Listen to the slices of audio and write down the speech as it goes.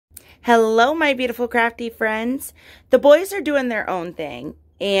Hello, my beautiful crafty friends. The boys are doing their own thing,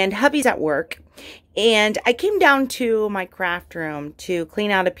 and hubby's at work. And I came down to my craft room to clean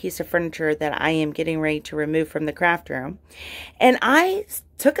out a piece of furniture that I am getting ready to remove from the craft room. And I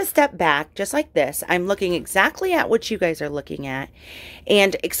took a step back, just like this. I'm looking exactly at what you guys are looking at.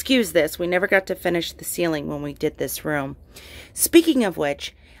 And excuse this, we never got to finish the ceiling when we did this room. Speaking of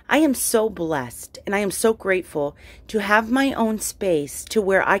which, I am so blessed and I am so grateful to have my own space to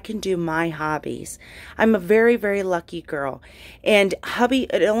where I can do my hobbies. I'm a very, very lucky girl. And hubby,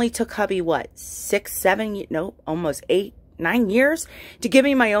 it only took hubby, what, 6, 7, no, almost 8, 9 years to give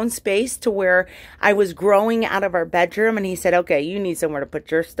me my own space to where I was growing out of our bedroom. And he said, okay, you need somewhere to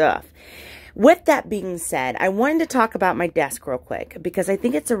put your stuff. With that being said, I wanted to talk about my desk real quick because I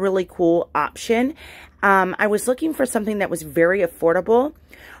think it's a really cool option. I was looking for something that was very affordable.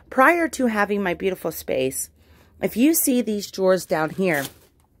 Prior to having my beautiful space, if you see these drawers down here,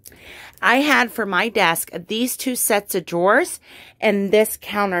 I had for my desk these 2 sets of drawers and this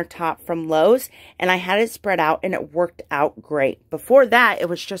countertop from Lowe's, and I had it spread out and it worked out great. Before that, it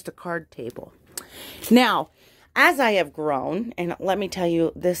was just a card table. Now, as I have grown, and let me tell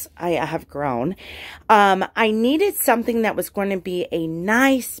you this, I have grown, I needed something that was going to be a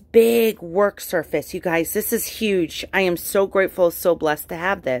nice big work surface. You guys, this is huge. I am so grateful, so blessed to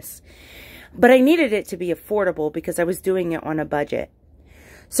have this. But I needed it to be affordable because I was doing it on a budget.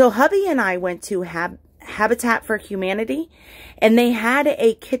 So hubby and I went to Habitat for Humanity, and they had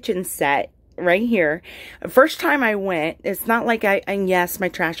a kitchen set right here. First time I went, it's not like and yes, my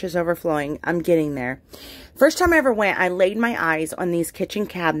trash is overflowing. I'm getting there. First time I ever went, I laid my eyes on these kitchen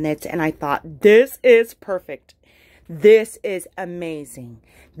cabinets and I thought, this is perfect. This is amazing.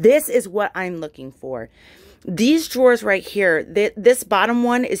 This is what I'm looking for. These drawers right here, this bottom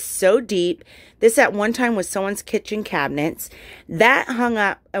one is so deep. This at one time was someone's kitchen cabinets. That hung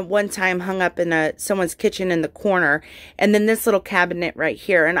up at one time, hung up in someone's kitchen in the corner. And then this little cabinet right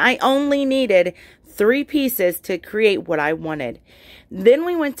here. And I only needed 3 pieces to create what I wanted. Then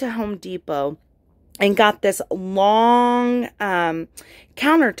we went to Home Depot and got this long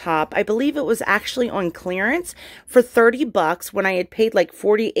countertop. I believe it was actually on clearance for 30 bucks when I had paid like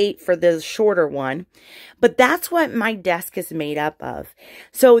 48 for the shorter one. But that's what my desk is made up of.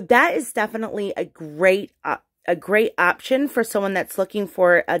 So that is definitely a great option for someone that's looking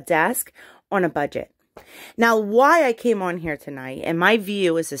for a desk on a budget. Now, why I came on here tonight, and my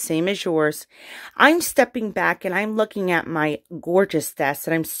view is the same as yours, I'm stepping back and I'm looking at my gorgeous desk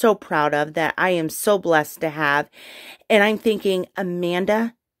that I'm so proud of, that I am so blessed to have, and I'm thinking,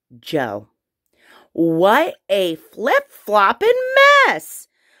 Amanda Joe, what a flip-flopping mess!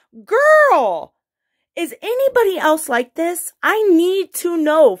 Girl, is anybody else like this? I need to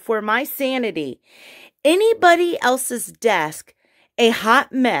know for my sanity. Anybody else's desk a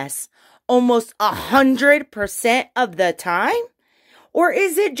hot mess almost 100% of the time? Or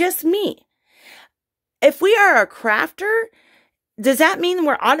is it just me? If we are a crafter, does that mean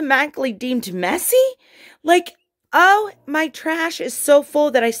we're automatically deemed messy? Like, oh, my trash is so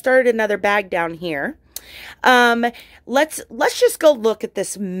full that I started another bag down here. Let's just go look at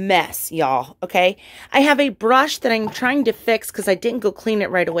this mess, y'all, okay? I have a brush that I'm trying to fix because I didn't go clean it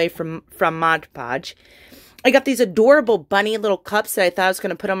right away from Mod Podge. I got these adorable bunny little cups that I thought I was going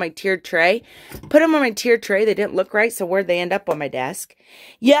to put on my tiered tray. Put them on my tiered tray. They didn't look right, so where'd they end up on my desk?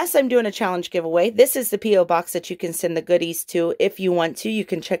 Yes, I'm doing a challenge giveaway. This is the P.O. box that you can send the goodies to if you want to. You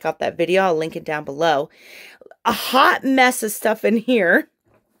can check out that video. I'll link it down below. A hot mess of stuff in here.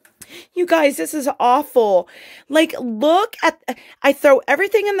 You guys, this is awful. Like, look at, I throw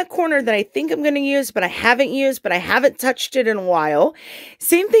everything in the corner that I think I'm going to use, but I haven't used, but I haven't touched it in a while.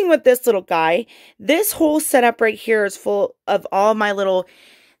 Same thing with this little guy. This whole setup right here is full of all my little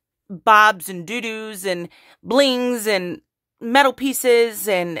bobs and doo-doos and blings and metal pieces.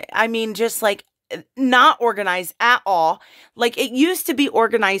 And I mean, just like not organized at all. Like, it used to be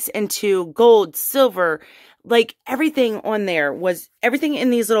organized into gold, silver, like everything on there was, everything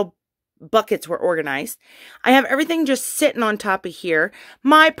in these little buckets were organized. I have everything just sitting on top of here.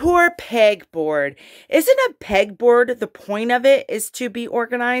 My poor pegboard. Isn't a pegboard, the point of it is to be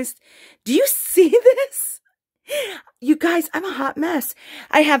organized? Do you see this? You guys, I'm a hot mess.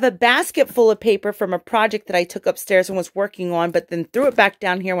 I have a basket full of paper from a project that I took upstairs and was working on, but then threw it back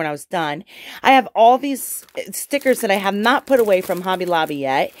down here when I was done. I have all these stickers that I have not put away from Hobby Lobby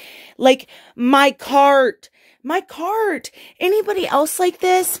yet. Like, my cart. My cart. Anybody else like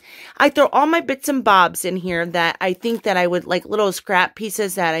this? I throw all my bits and bobs in here that I think that I would like, little scrap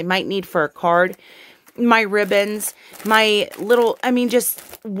pieces that I might need for a card. My ribbons, my little, I mean, just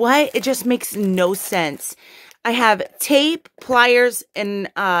what? It just makes no sense. I have tape, pliers, and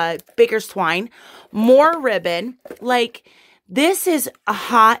baker's twine. More ribbon. Like, this is a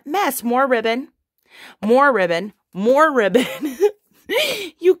hot mess. More ribbon. More ribbon. More ribbon.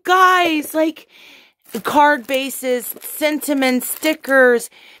 You guys, like, card bases, sentiments, stickers.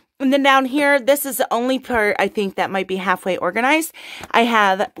 And then down here, this is the only part I think that might be halfway organized. I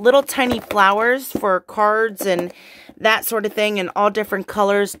have little tiny flowers for cards and that sort of thing in all different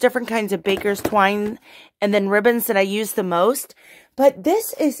colors, different kinds of baker's twine, and then ribbons that I use the most. But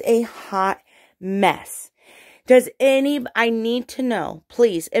this is a hot mess. I need to know,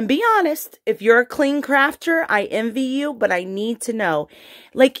 please, and be honest, if you're a clean crafter, I envy you, but I need to know.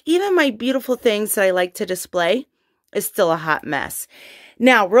 Like, even my beautiful things that I like to display is still a hot mess.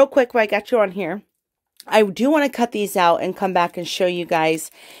 Now, real quick, while I got you on here, I do want to cut these out and come back and show you guys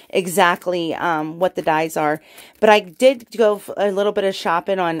exactly what the dies are. But I did go a little bit of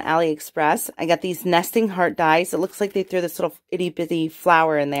shopping on AliExpress. I got these nesting heart dies. It looks like they threw this little itty-bitty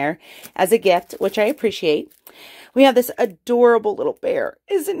flower in there as a gift, which I appreciate. We have this adorable little bear.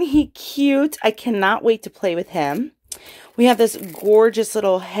 Isn't he cute? I cannot wait to play with him. We have this gorgeous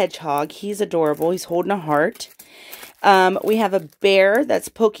little hedgehog. He's adorable. He's holding a heart. We have a bear that's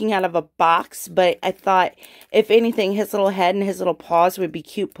poking out of a box, but I thought, if anything, his little head and his little paws would be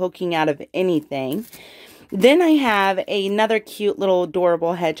cute poking out of anything. Then I have another cute little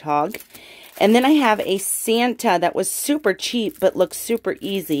adorable hedgehog. And then I have a Santa that was super cheap, but looks super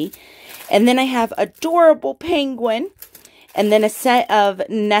easy. And then I have adorable penguin. And then a set of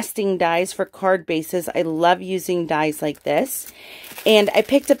nesting dies for card bases. I love using dies like this. And I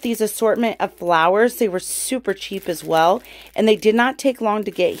picked up these assortment of flowers. They were super cheap as well. And they did not take long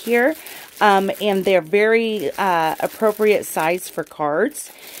to get here. And they're very appropriate size for cards.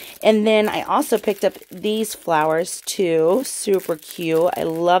 And then I also picked up these flowers too. Super cute. I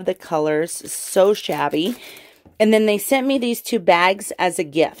love the colors. So shabby. And then they sent me these 2 bags as a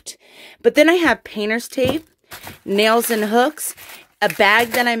gift. But then I have painter's tape, nails and hooks, a bag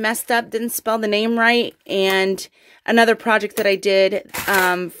that I messed up, didn't spell the name right, and another project that I did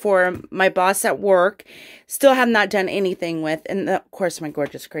for my boss at work. Still have not done anything with, and of course my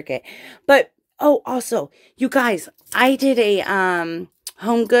gorgeous cricket. But, oh, also, you guys, I did a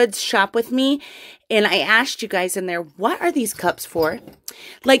home goods shop with me, and I asked you guys in there, what are these cups for?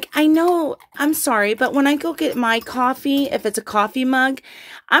 Like, I know, I'm sorry, but when I go get my coffee, if it's a coffee mug,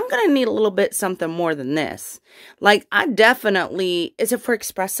 I'm going to need a little bit something more than this. Like, I definitely, is it for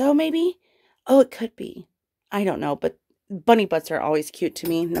espresso maybe? Oh, it could be. I don't know, but bunny butts are always cute to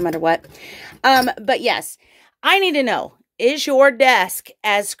me, no matter what. But yes, I need to know, is your desk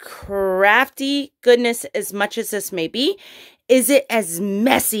as crafty goodness as much as this may be? Is it as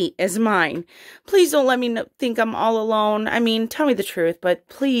messy as mine? Please don't let me think I'm all alone. I mean, tell me the truth, but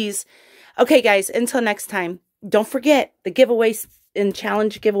please. Okay, guys, until next time, don't forget the giveaways and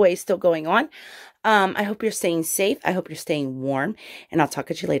challenge giveaway is still going on. I hope you're staying safe. I hope you're staying warm, and I'll talk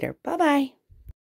to you later. Bye-bye.